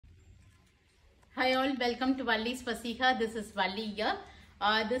Hi all, welcome to Valli's Pasiha. This is Valli here.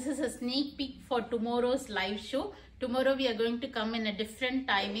 This is a sneak peek for tomorrow's live show. Tomorrow we are going to come in a different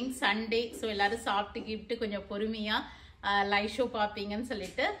timing, Sunday. So எல்லாரும் சாப்பிட்டு gift கொஞ்சம் பொறுமையா live show பாப்பீங்கன்னு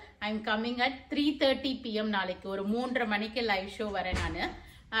சொல்லிட்டு I am coming at 3:30 PM நாளைக்கு ஒரு 3:30 மணிக்கு live show வரேன் நான்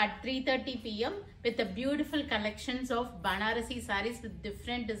at 3:30 PM with the beautiful collections of banarasi sarees with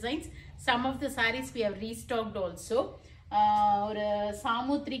different designs. Some of the sarees we have restocked also. ஒரு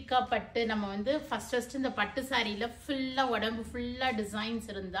சாமுத்ரிகா பட்டு நம்ம வந்து ஃபர்ஸ்ட் இந்த பட்டு சாரியில ஃபுல்லா உடம்பு ஃபுல்லா டிசைன்ஸ்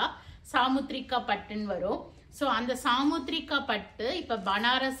இருந்தா சாமுத்ரிகா பட்டுன்னு வரும். ஸோ அந்த சாமுத்ரிகா பட்டு இப்ப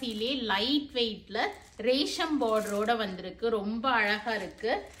பனாரசிலே லைட் வெயிட்ல ரேஷம் பார்டரோட வந்திருக்கு. ரொம்ப அழகா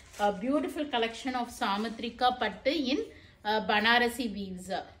இருக்கு. பியூட்டிஃபுல் கலெக்ஷன் ஆஃப் சாமுத்ரிகா பட்டு இன் பனாரசி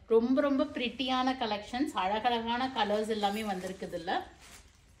வீவ்ஸ். ரொம்ப ரொம்ப பிரிட்டியான கலெக்ஷன்ஸ், அழகழகான கலர்ஸ் எல்லாமே வந்திருக்குது இல்ல.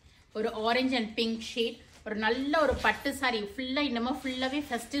 ஒரு ஆரஞ்சு அண்ட் பிங்க் ஷேட், ஒரு நல்ல ஒரு பட்டு சாரி ஃபுல்லா இன்னமும் ஃபுல்லாவே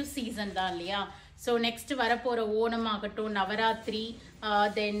ஃபெஸ்டிவ் சீசன் தான் இல்லையா. ஸோ நெக்ஸ்ட் வரப்போற ஓணம் ஆகட்டும், Navaratri,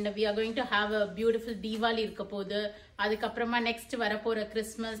 then we are going to have a beautiful Deepavali இருக்க போது, அதுக்கப்புறமா நெக்ஸ்ட் வரப்போற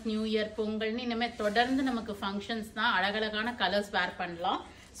கிறிஸ்மஸ், நியூ இயர், பொங்கல்னு இனிமேல் தொடர்ந்து நமக்கு ஃபங்க்ஷன்ஸ் தான். அழகழகான கலர்ஸ் வேர் பண்ணலாம்.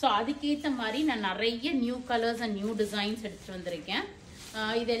 ஸோ அதுக்கேற்ற மாதிரி நான் நிறைய new colours and new designs எடுத்துட்டு வந்திருக்கேன்.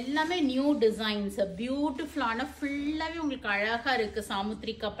 இது எல்லாமே நியூ டிசைன்ஸ், பியூட்டிஃபுல்லான ஃபுல்லாவே உங்களுக்கு அழகா இருக்கு.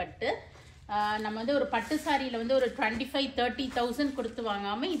 சாமுத்ரிகா பட்டு நம்ம வந்து ஒரு பட்டு சாரியில வந்து ஒரு 25-30,000 கொடுத்து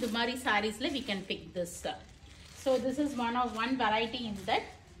வாங்காம இது மாதிரி சாரீஸ்ல we can pick this. So this is one variety in that.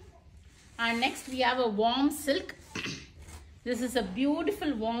 And next we have a warm silk. This is a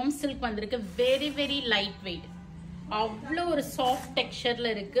beautiful warm silk வந்திருக்கு. very light weight, அவ்வளோ ஒரு சாஃப்ட்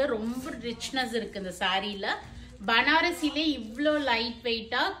டெக்ஸ்சர்ல இருக்கு. ரொம்ப ரிச்னஸ் இருக்கு இந்த சாரியில. பனாரசிலே இவ்வளோ லைட்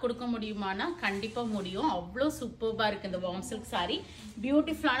வெயிட்டா கொடுக்க முடியுமானா கண்டிப்பா முடியும். அவ்வளோ சூப்பர்பா இருக்கு இந்த வார்ம் சில்க் சாரி.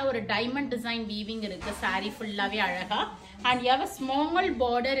 பியூட்டிஃபுல்லான ஒரு டைமண்ட் டிசைன் வீவிங் இருக்கு சாரி ஃபுல்லாவே அழகா. And you have a small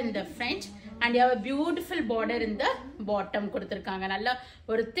border in the front and you have a beautiful border in the bottom கொடுத்திருக்காங்க. நல்ல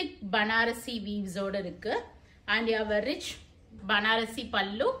ஒரு thick பனாரசி வீவ்ஸ் ஓட இருக்கு. and you have a rich Banarasi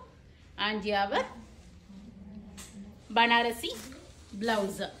பல்லு and you have a Banarasi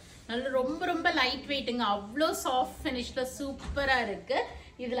blouse. ரொம்ப ரொம்ப லைட் வெயிட்டுங்க, அவ்வளோ soft ஃபினிஷ்ல சூப்பரா இருக்கு.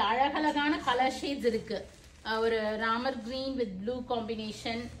 இதுல அழகழகான கலர் ஷேட்ஸ் இருக்கு. ஒரு Ramar green with blue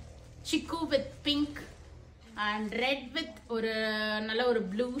combination, சிக்கு with pink and red with ஒரு நல்ல ஒரு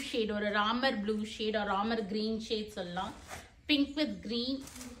ப்ளூ ஷேட், ஒரு ராமர் ப்ளூ ஷேட் ஒரு ராமர் கிரீன் ஷேட் சொல்லலாம், pink with green,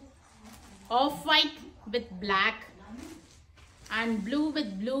 of white with black and blue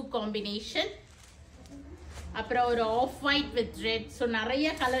with blue combination, அப்புறம் ஒரு of white with red. So நிறைய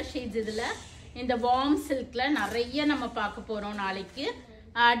கலர் ஷேட்ஸ் இதுல இந்த வார்ம் சில்க்ல நிறைய நம்ம பார்க்க போறோம் நாளைக்கு.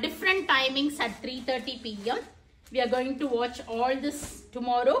 Different timings at 3:30 PM. we are going to watch all this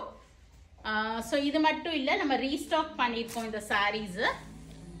tomorrow. So இது மட்டும் இல்ல, நம்ம ரீஸ்டாக் பண்ணிருக்கோம் இந்த saris.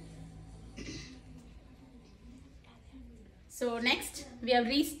 So next we have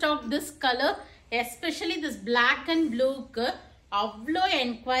restocked this color, especially this black and blueக்கு அவ்வளோ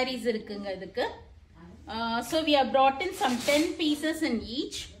என்கொயரிஸ் இருக்குங்க இதுக்கு. So we have brought in some 10 pieces in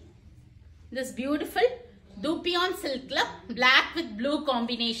each. This beautiful Dupion silk la black with blue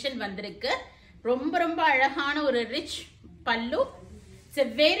combination vandirukku. ரொம்ப ரொம்ப அழகான ஒரு rich pallu. It's a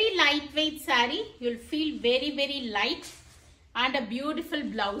very lightweight saree. You'll feel very light and a beautiful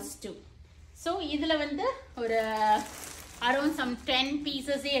blouse too. So இதுல வந்து ஒரு around some 10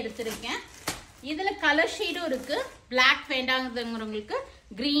 pieces எடுத்திருக்கேன். இதுல colour ஷேடும் இருக்கு. black வேண்டாங்கிறவங்களுக்கு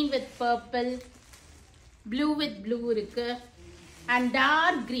green with purple, blue with blue இருக்கு and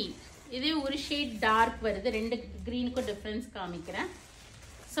dark green. இது ஒரு shade dark வருது. ரெண்டு கிரீனுக்கும் டிஃபரன்ஸ் காமிக்கிறேன்.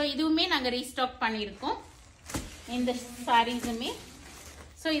 ஸோ இதுவுமே நாங்கள் ரீஸ்டாக் பண்ணியிருக்கோம் இந்த சாரீஸுமே.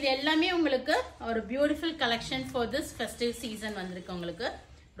 ஸோ இது எல்லாமே உங்களுக்கு ஒரு beautiful collection for this festive season வந்திருக்கு உங்களுக்கு.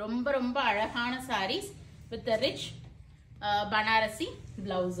 ரொம்ப ரொம்ப அழகான saris with rich Banarasi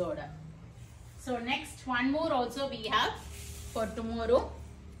பிளவுஸோட. So next one more also we have for tomorrow.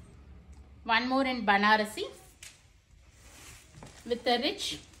 One more in Banarasi with a rich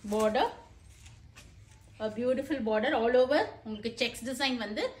border, a beautiful border all over. உங்களுக்கு checks design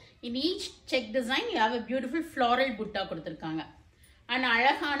வந்து in each check design you have a beautiful floral butta கொடுத்திருக்காங்க. and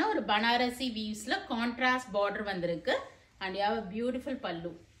அழகான ஒரு Banarasi weavesல contrast border வந்திருக்கு. and you have a beautiful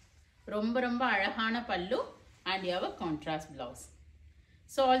pallu, ரொம்ப ரொம்ப அழகான pallu and you have a contrast blouse.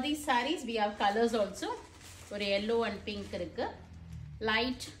 So all these sarees we have colors also. ஒரு yellow and pink இருக்கு,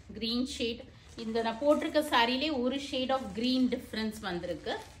 light green shade. இந்த நான் போட்டிருக்க சாரியிலே ஒரு ஷேட் ஆஃப் கிரீன் டிஃபரன்ஸ்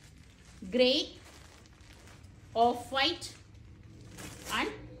வந்திருக்கு. கிரே, ஆஃப் ஒயிட்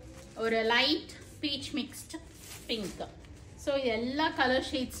அண்ட் ஒரு light beach mixed pink. So எல்லா colour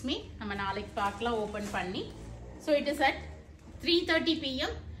ஷேட்ஸுமே நம்ம நாளைக்கு பார்க்கலாம் ஓப்பன் பண்ணி. So it is at 3:30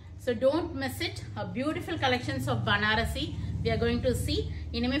 PM. So don't miss it. A beautiful collections of banarasi we are going to see.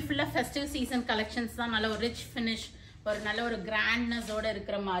 இனிமே full festive season collections தான். நல்ல ஒரு rich finish, ஒரு நல்ல ஒரு grandness ஓட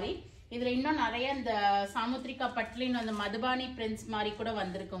இருக்கிற மாதிரி. இதுல இன்னும் நிறைய இந்த சாமுத்ரிகா பட்லின் அந்த மதுபானி prints மாதிரி கூட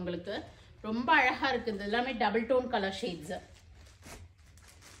வந்திருக்கு உங்களுக்கு. ரொம்ப அழகா இருக்கு. இது எல்லாமே double tone color shades.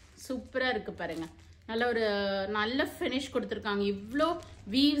 சூப்பரா இருக்கு பாருங்க. நல்ல finish கொடுத்திருக்காங்க. இவ்ளோ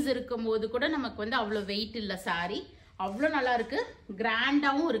weaves இருக்கும்போது கூட நமக்கு வந்து அவ்ளோ weight இல்ல saree. அவ்ளோ நல்லா இருக்கு.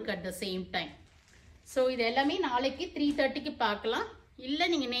 கிராண்டாவும் இருக்கு at the same time. So இது எல்லாமே நாளைக்கு 3:30 க்கு பார்க்கலாம். இல்ல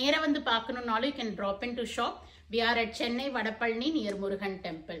நீங்க நேரா வந்து பார்க்கணும்னாலும் you can drop into shop. We are at Chennai Vadapalni near Murugan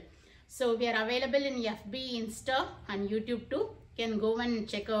Temple. So we are available in FB, Insta and YouTube too. You can go and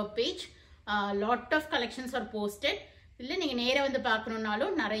check our page. Lot of collections are posted. இல்ல நீங்க நேரா வந்து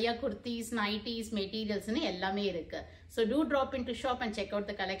பார்க்கணும்னாலும் நிறைய kurtis, nighties, materials னு எல்லாமே இருக்கு. So do drop into shop and check out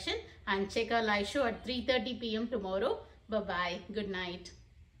the collection and check our live show at 3:30 p.m. tomorrow. Bye bye. Good night.